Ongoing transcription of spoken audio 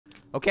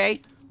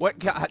Okay, what,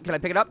 can I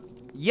pick it up?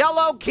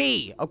 Yellow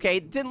key. Okay,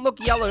 it didn't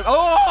look yellow.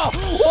 Oh,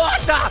 what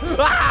the?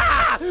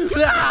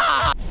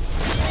 Ah!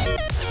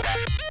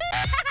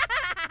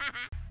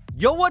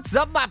 Yo, what's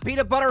up, my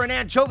peanut butter and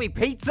anchovy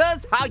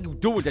pizzas? How you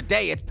doing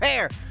today? It's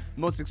Pear, the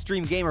most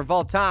extreme gamer of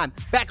all time,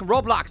 back in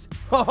Roblox.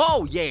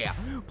 Oh, yeah,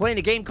 playing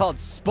a game called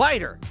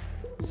Spider.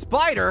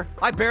 Spider?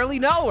 I barely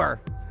know her.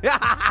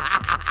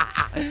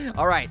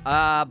 All right,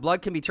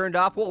 blood can be turned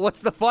off. Well, what's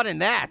the fun in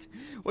that?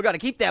 We gotta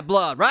keep that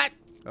blood, right?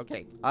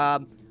 Okay, I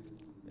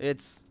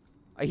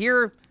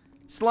hear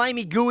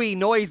slimy, gooey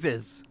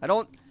noises.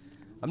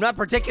 I'm not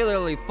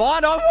particularly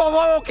fond of.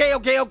 Oh, okay.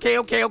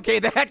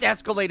 That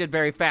escalated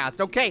very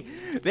fast. Okay,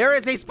 there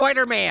is a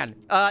Spider-Man.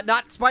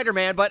 Not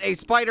Spider-Man, but a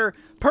spider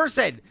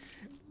person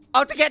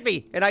out to get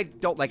me, and I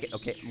don't like it.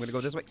 Okay, I'm gonna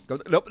go this way.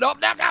 Nope.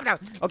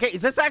 Okay,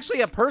 is this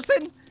actually a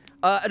person?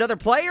 Another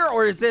player,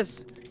 or is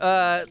this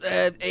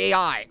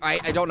AI?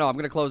 I don't know. I'm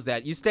gonna close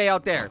that. You stay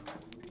out there.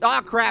 Oh,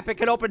 crap, it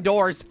can open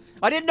doors.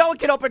 I didn't know it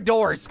could open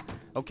doors.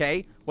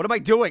 Okay, what am I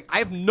doing? I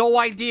have no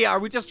idea. Are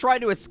we just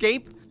trying to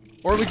escape?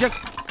 Or are we just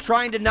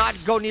trying to not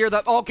go near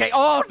the... Okay,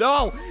 oh,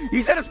 no.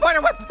 He's in a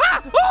spider web.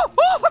 Ah,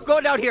 oh, I'm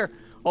going down here.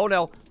 Oh,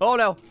 no.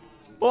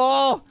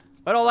 Oh,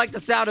 I don't like the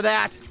sound of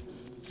that.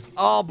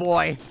 Oh,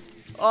 boy.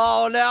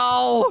 Oh,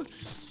 no.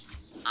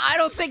 I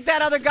don't think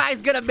that other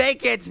guy's gonna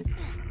make it.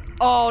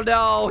 Oh,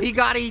 no. He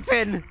got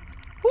eaten.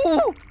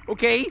 Ooh,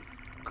 okay.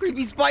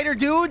 Creepy spider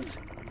dudes.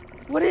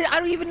 I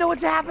don't even know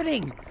what's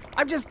happening.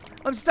 I'm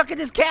stuck in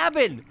this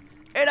cabin.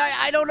 And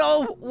I don't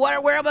know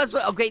where am I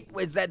supposed... Okay,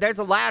 there's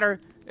a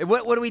ladder. And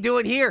what are we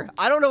doing here?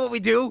 I don't know what we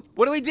do.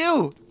 What do we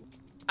do?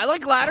 I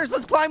like ladders.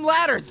 Let's climb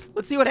ladders.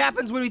 Let's see what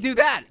happens when we do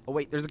that. Oh,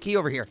 wait, there's a key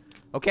over here.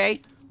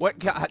 Okay, what,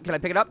 can I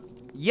pick it up?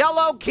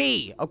 Yellow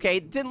key. Okay,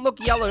 it didn't look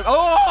yellow.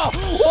 Oh,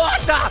 what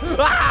the?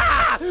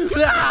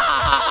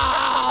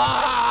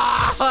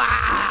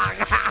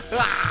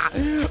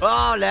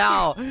 Oh,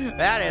 no.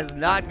 That is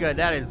not good.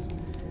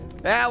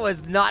 That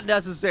was not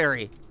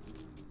necessary.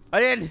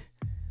 I didn't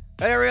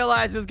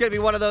realize it was gonna be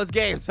one of those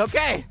games.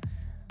 Okay,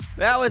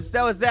 that was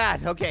that.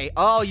 Okay.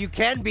 Oh, you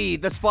can be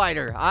the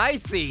spider. I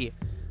see.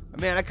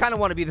 Man, I kind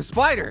of want to be the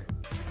spider.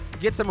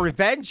 Get some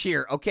revenge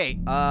here. Okay.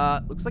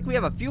 Looks like we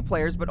have a few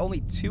players, but only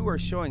 2 are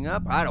showing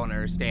up. I don't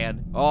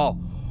understand. Oh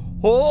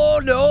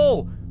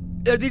no.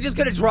 Are they just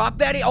gonna drop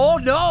that? Oh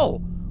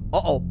no.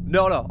 Uh-oh.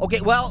 No. Okay,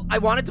 well, I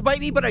want it to bite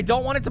me, but I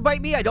don't want it to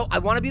bite me. I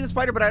want to be the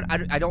spider, but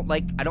I don't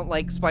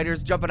like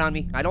spiders jumping on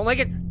me. I don't like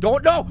it.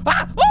 Don't know.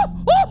 Ah!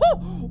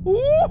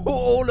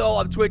 Oh no,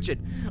 I'm twitching.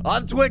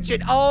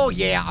 Oh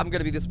yeah, I'm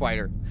gonna be the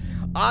spider.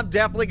 I'm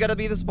definitely gonna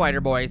be the spider,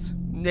 boys.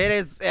 It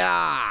is,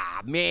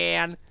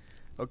 man.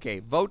 Okay,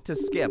 vote to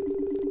skip.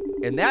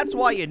 And that's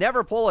why you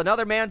never pull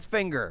another man's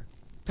finger.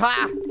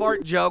 Ha,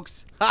 fart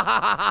jokes.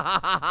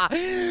 Yeah,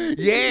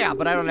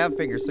 but I don't have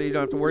fingers, so you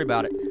don't have to worry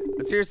about it.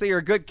 But seriously, you're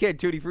a good kid,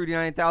 Tutti Frutti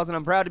 9000.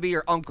 I'm proud to be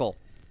your uncle.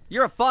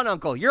 You're a fun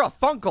uncle. You're a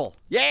funkle.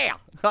 Yeah,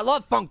 I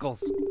love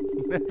funkles.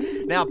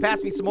 Now,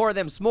 pass me some more of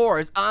them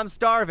s'mores. I'm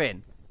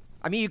starving.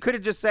 I mean, you could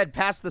have just said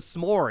pass the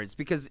s'mores,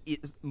 because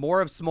it's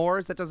more of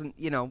s'mores. That doesn't,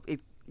 it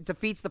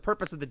defeats the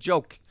purpose of the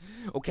joke.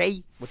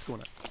 Okay? What's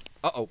going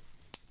on? Uh-oh.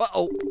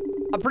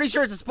 I'm pretty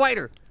sure it's a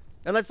spider.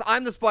 Unless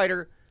I'm the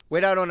spider.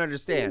 Wait, I don't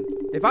understand.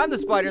 If I'm the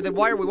spider, then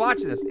why are we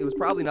watching this? It was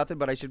probably nothing,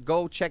 but I should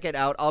go check it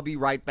out. I'll be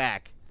right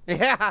back.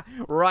 Yeah,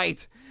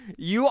 right.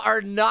 You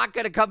are not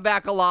going to come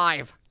back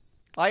alive.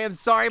 I am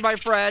sorry, my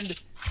friend.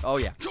 Oh,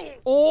 yeah.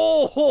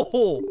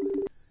 Oh,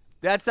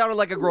 that sounded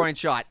like a groin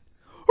shot.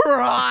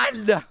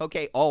 Run!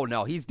 Okay, oh,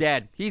 no, he's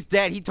dead. He's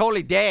dead. He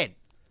totally dead.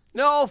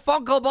 No,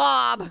 Funkle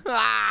Bob.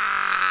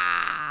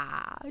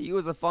 He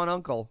was a fun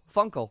uncle.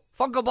 Funkle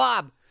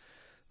Bob.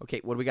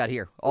 Okay, what do we got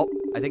here? Oh,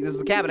 I think this is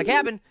the cabin. A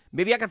cabin.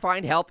 Maybe I can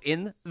find help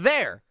in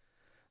there.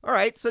 All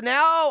right, so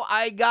now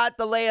I got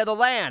the lay of the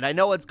land. I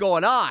know what's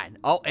going on.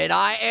 Oh, and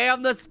I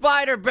am the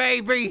spider,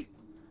 baby.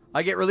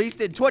 I get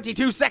released in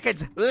 22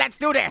 seconds. Let's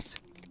do this.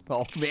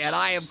 Oh, man,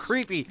 I am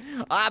creepy.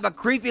 I'm a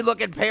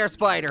creepy-looking pear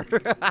spider.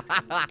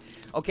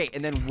 Okay,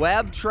 and then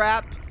web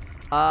trap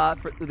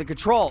for the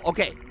control.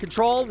 Okay,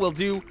 control will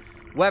do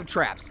web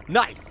traps.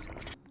 Nice.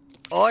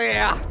 Oh,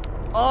 yeah.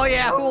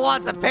 Who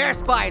wants a pear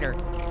spider?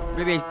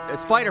 Maybe a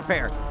spider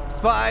pear.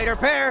 Spider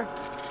pear.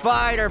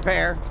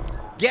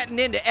 Getting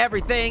into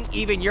everything,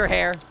 even your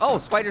hair. Oh,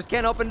 spiders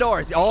can't open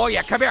doors. Oh,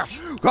 yeah, come here.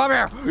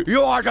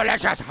 You are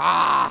delicious.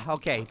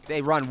 Okay,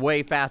 they run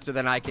way faster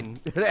than I can.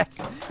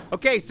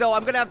 Okay, so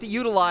I'm gonna have to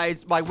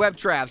utilize my web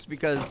traps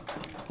because,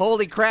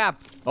 holy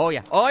crap. Oh,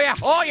 yeah,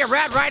 you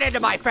ran right into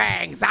my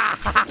fangs.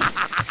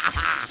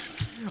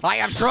 I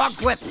am drunk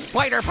with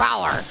spider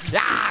power.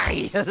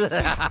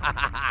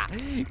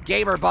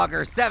 Gamer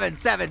Bugger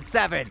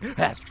 777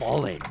 has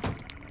fallen.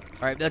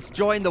 All right, let's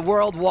join the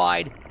World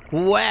Wide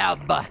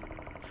Web.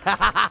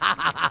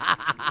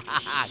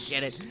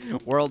 Get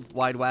it? World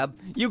Wide Web.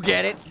 You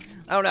get it.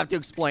 I don't have to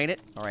explain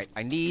it. All right,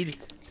 I need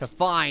to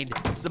find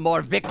some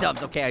more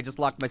victims. Okay, I just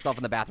locked myself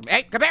in the bathroom.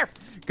 Hey, come here.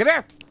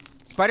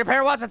 Spider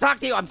Pear wants to talk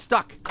to you. I'm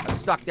stuck. I'm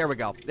stuck. There we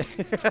go.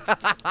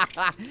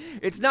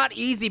 It's not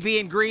easy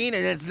being green,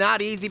 and it's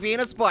not easy being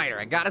a spider,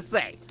 I gotta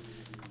say.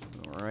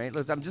 All right,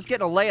 listen, I'm just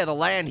getting a lay of the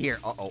land here.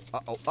 Uh-oh,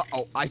 uh-oh,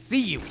 uh-oh. I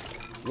see you.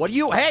 What are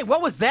you? Hey,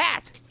 what was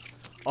that?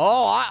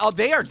 Oh,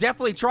 they are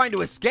definitely trying to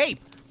escape.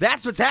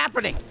 That's what's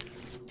happening.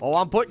 Oh,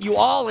 I'm putting you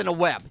all in a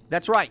web.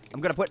 That's right.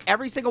 I'm going to put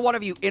every single one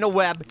of you in a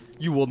web.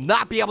 You will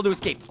not be able to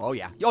escape. Oh,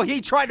 yeah. Oh,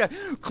 he tried to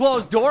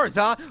close doors,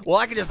 huh? Well,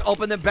 I can just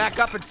open them back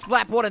up and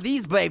slap one of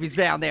these babies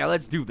down there.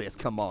 Let's do this.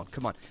 Come on.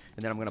 Come on.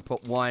 And then I'm going to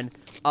put one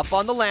up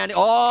on the landing.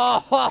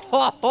 Oh,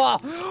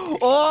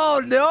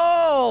 oh,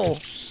 no.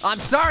 I'm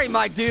sorry,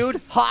 my dude.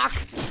 Hawk,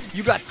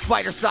 you got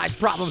spider-sized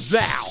problems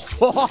now.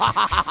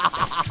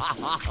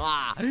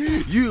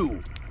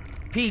 You.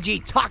 PG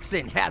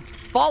Toxin has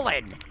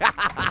fallen.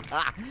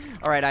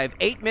 All right, I have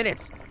 8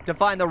 minutes to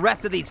find the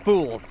rest of these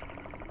fools.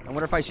 I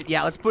wonder if I should,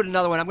 yeah, let's put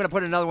another one. I'm gonna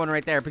put another one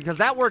right there because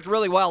that worked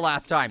really well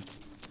last time.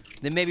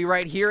 Then maybe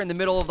right here in the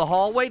middle of the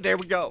hallway. There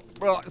we go.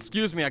 Oh,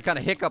 excuse me, I kind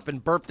of hiccup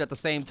and burped at the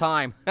same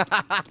time.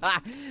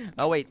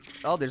 Oh, wait.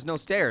 Oh, there's no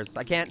stairs.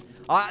 I can't,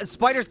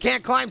 spiders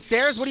can't climb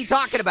stairs? What are you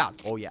talking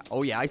about? Oh, yeah,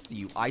 I see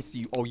you. I see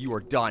you. Oh, you are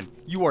done.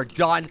 You are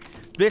done.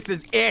 This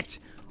is it.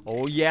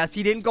 Oh, yes,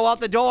 he didn't go out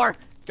the door.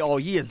 Oh,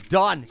 he is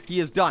done. He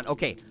is done.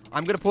 Okay,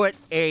 I'm gonna put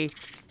a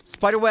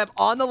spider web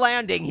on the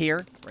landing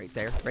here. Right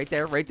there, right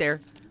there, right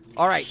there.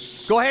 All right,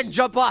 go ahead and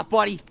jump off,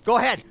 buddy. Go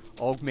ahead.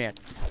 Oh, man.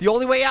 The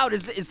only way out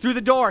is through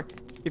the door.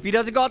 If he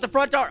doesn't go out the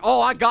front door. Oh,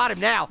 I got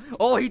him now.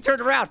 Oh, he turned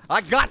around.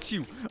 I got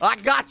you. I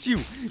got you.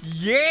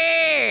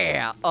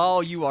 Yeah. Oh,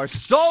 you are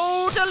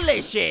so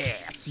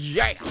delicious.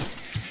 Yeah.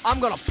 I'm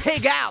gonna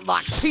pig out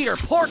like Peter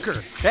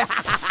Porker.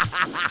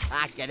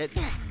 Get it?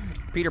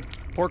 Peter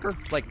Porker,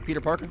 like Peter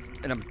Parker,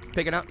 and I'm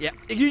picking out. Yeah,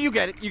 you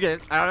get it, you get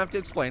it. I don't have to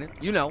explain it.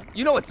 You know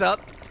what's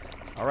up.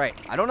 All right,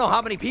 I don't know how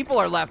many people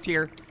are left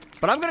here,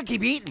 but I'm gonna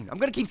keep eating. I'm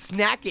gonna keep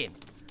snacking.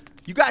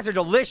 You guys are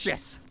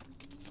delicious.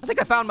 I think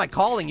I found my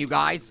calling, you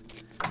guys.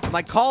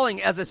 My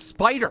calling as a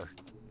spider.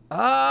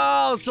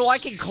 Oh, so I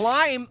can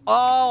climb.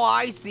 Oh,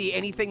 I see.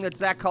 Anything that's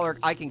that color,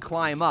 I can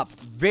climb up.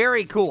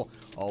 Very cool.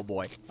 Oh,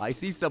 boy. I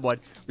see someone.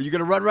 Are you going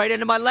to run right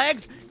into my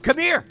legs? Come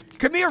here.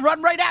 Come here.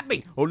 Run right at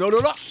me. Oh, no, no,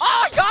 no.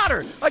 Oh, I got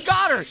her. I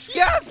got her.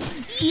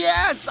 Yes.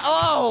 Yes.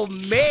 Oh,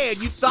 man.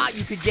 You thought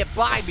you could get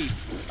by me.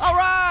 All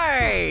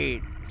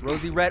right.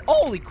 Rosy red.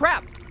 Holy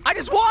crap. I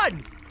just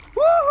won.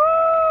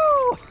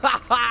 Woohoo.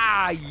 Ha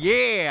ha.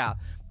 Yeah.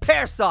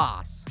 Pear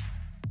sauce.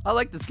 I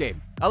like this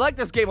game. I like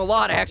this game a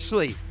lot,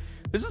 actually.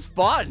 This is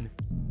fun.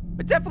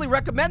 I definitely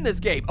recommend this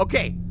game.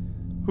 Okay.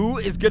 Who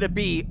is going to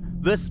be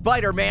the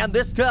Spider-Man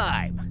this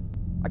time?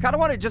 I kind of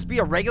want to just be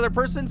a regular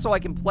person so I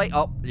can play.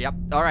 Oh, yep.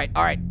 All right,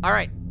 all right, all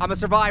right. I'm a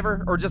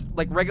survivor or just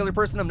like regular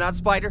person. I'm not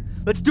Spider.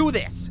 Let's do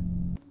this.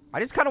 I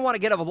just kind of want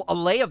to get a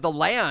lay of the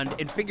land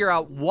and figure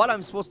out what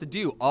I'm supposed to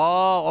do.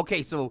 Oh,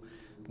 okay. So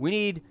we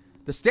need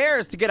the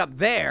stairs to get up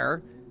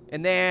there.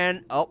 And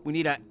then, oh, we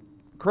need a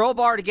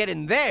crowbar to get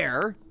in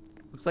there.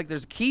 Looks like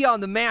there's a key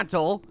on the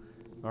mantle.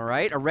 All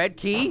right, a red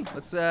key.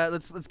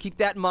 Let's keep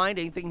that in mind.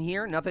 Anything in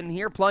here? Nothing in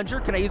here.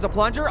 Plunger. Can I use a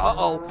plunger?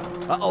 Uh-oh.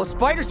 Uh-oh.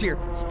 Spider's here.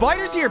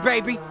 Spider's here,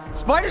 baby.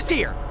 Spider's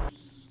here.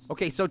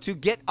 Okay, so to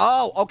get.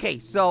 Oh, okay.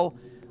 So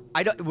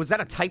I don't. Was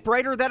that a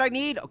typewriter that I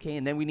need? Okay,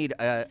 and then we need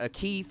a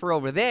key for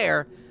over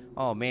there.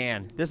 Oh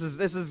man, this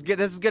is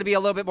gonna be a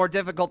little bit more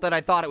difficult than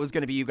I thought it was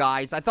gonna be, you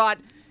guys. I thought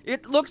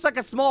it looks like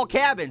a small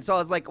cabin, so I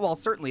was like, well,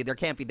 certainly there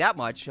can't be that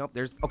much. Oh,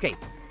 there's okay.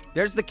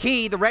 There's the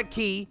key, the red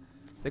key.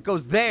 That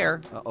goes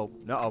there. Uh-oh.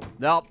 No.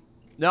 Nope.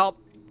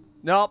 Nope.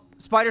 Nope.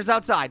 Spider's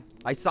outside.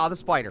 I saw the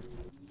spider.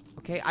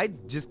 Okay, I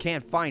just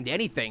can't find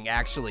anything,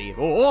 actually.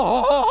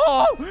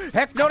 Oh.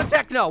 Heck no to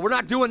techno. We're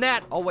not doing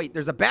that. Oh, wait.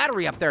 There's a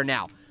battery up there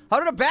now. How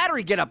did a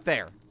battery get up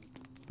there?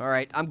 All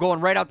right. I'm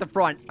going right out the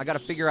front. I got to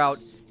figure out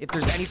if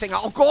there's anything.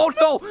 Oh,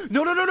 no.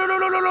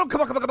 No.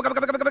 Come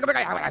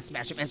on.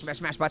 Smash it, man.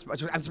 Smash.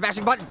 I'm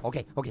smashing buttons.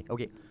 Okay.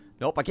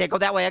 Nope. I can't go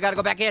that way. I got to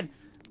go back in.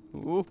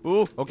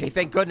 Ooh. Okay.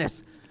 Thank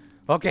goodness.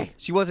 Okay,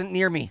 she wasn't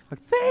near me.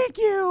 Thank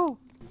you.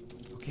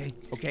 Okay.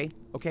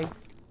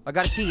 I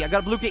got a key. I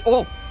got a blue key.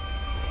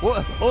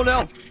 Oh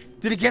no.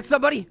 Did it get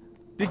somebody?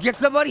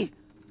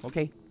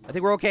 Okay, I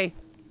think we're okay.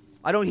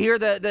 I don't hear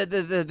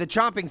the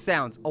chomping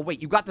sounds. Oh,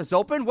 wait, you got this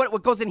open?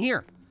 What goes in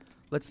here?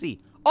 Let's see.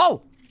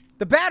 Oh,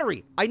 the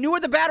battery. I knew where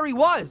the battery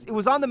was. It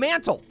was on the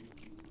mantle.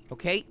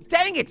 Okay,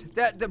 dang it.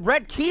 The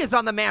red key is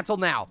on the mantle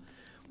now.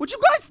 Would you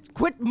guys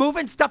quit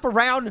moving stuff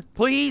around,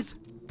 please?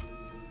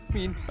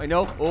 I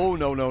know. Oh,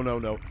 no.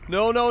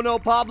 No.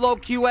 Pablo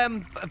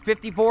QM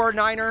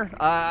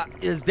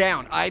 54-9er is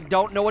down. I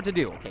don't know what to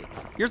do. Okay,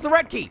 here's the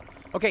red key.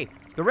 Okay,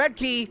 the red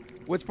key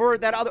was for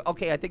that other.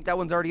 Okay, I think that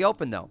one's already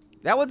open, though.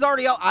 That one's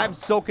already out. I'm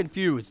so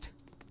confused.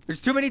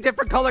 There's too many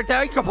different colored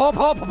things. Now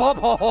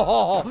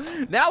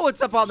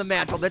what's up on the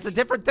mantle? That's a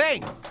different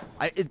thing.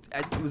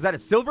 Was that a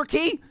silver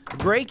key? A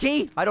gray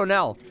key? I don't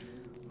know.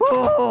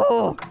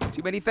 Oh,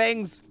 too many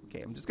things.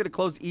 Okay, I'm just going to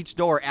close each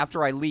door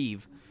after I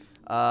leave.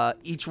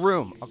 Each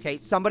room. Okay,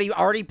 somebody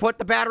already put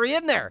the battery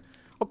in there.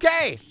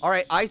 Okay, all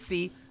right, I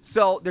see.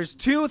 So there's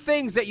 2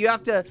 things that you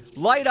have to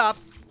light up.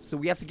 So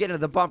we have to get into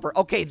the bumper.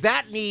 Okay,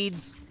 that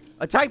needs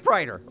a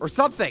typewriter or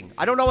something.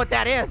 I don't know what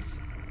that is.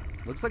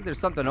 Looks like there's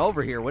something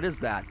over here. What is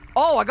that?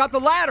 Oh, I got the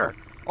ladder.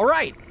 All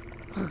right.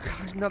 Oh,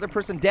 gosh, another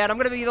person dead. I'm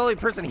going to be the only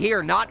person here,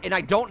 and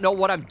I don't know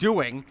what I'm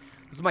doing.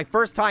 This is my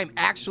first time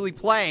actually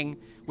playing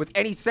with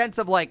any sense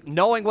of, like,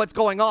 knowing what's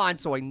going on,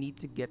 so I need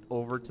to get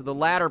over to the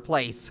ladder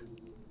place.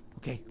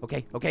 Okay.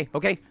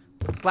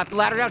 Slap the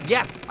ladder down.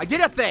 Yes, I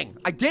did a thing.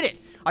 I did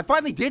it. I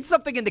finally did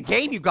something in the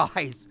game, you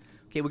guys.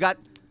 Okay, we got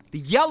the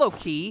yellow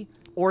key,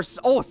 or,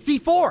 oh,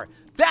 C4.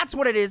 That's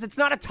what it is. It's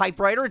not a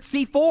typewriter. It's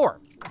C4.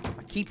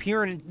 I keep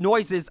hearing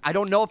noises. I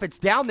don't know if it's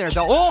down there,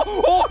 though.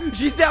 Oh,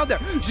 she's down there.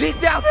 She's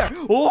down there.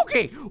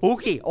 Okay.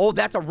 Oh,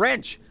 that's a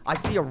wrench. I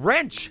see a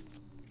wrench.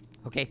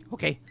 Okay.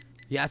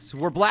 Yes,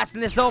 we're blasting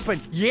this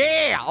open.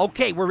 Yeah.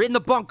 Okay, we're in the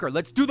bunker.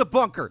 Let's do the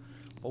bunker.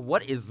 But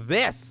what is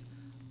this?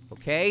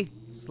 Okay,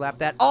 slap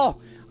that.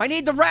 Oh, I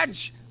need the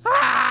wrench.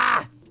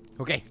 Ah!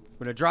 Okay,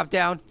 we're gonna drop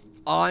down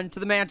onto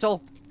the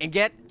mantle and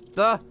get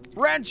the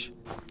wrench.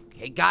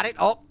 Okay, got it.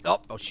 Oh,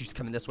 she's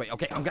coming this way.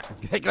 Okay,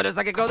 thank goodness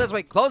I can go this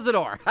way. Close the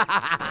door.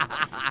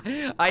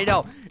 I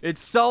know,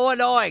 it's so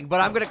annoying,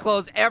 but I'm gonna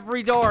close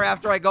every door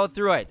after I go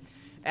through it.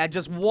 Add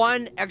just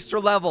 1 extra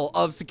level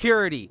of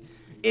security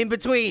in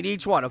between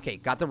each one. Okay,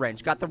 got the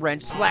wrench.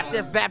 Slap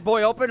this bad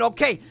boy open.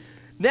 Okay,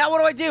 now what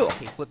do I do?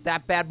 Okay, flip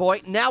that bad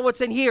boy. Now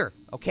what's in here?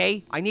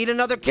 Okay, I need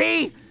another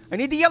key. I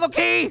need the yellow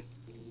key.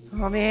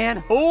 Oh,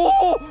 man.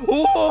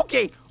 Oh,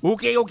 okay.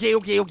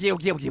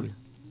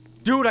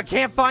 Dude, I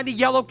can't find the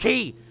yellow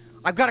key.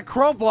 I've got a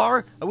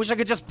crowbar. I wish I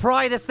could just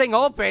pry this thing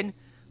open.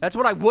 That's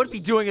what I would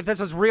be doing if this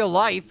was real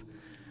life.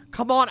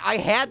 Come on, I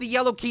had the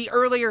yellow key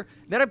earlier.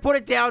 Then I put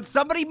it down.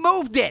 Somebody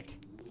moved it.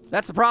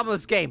 That's the problem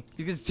with this game.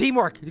 It's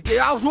teamwork.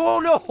 Oh,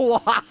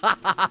 no.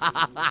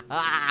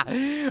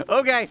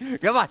 Okay,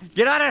 come on.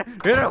 Get out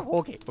of here.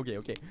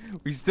 Okay.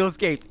 We still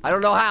escaped. I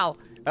don't know how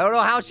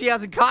she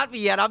hasn't caught me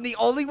yet. I'm the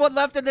only one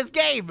left in this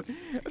game.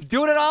 I'm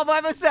doing it all by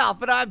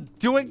myself, and I'm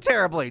doing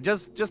terribly,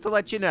 just to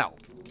let you know.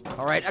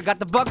 All right, I got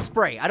the bug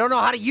spray. I don't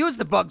know how to use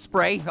the bug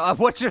spray.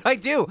 What should I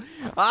do?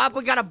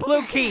 We got a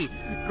blue key.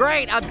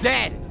 Great, I'm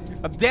dead.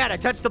 I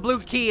touched the blue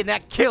key, and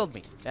that killed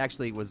me.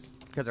 Actually, it was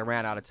because I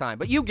ran out of time,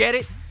 but you get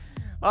it.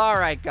 All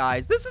right,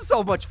 guys, this is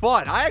so much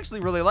fun. I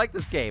actually really like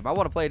this game. I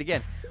want to play it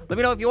again. Let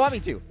me know if you want me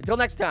to. Until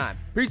next time,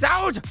 peace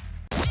out.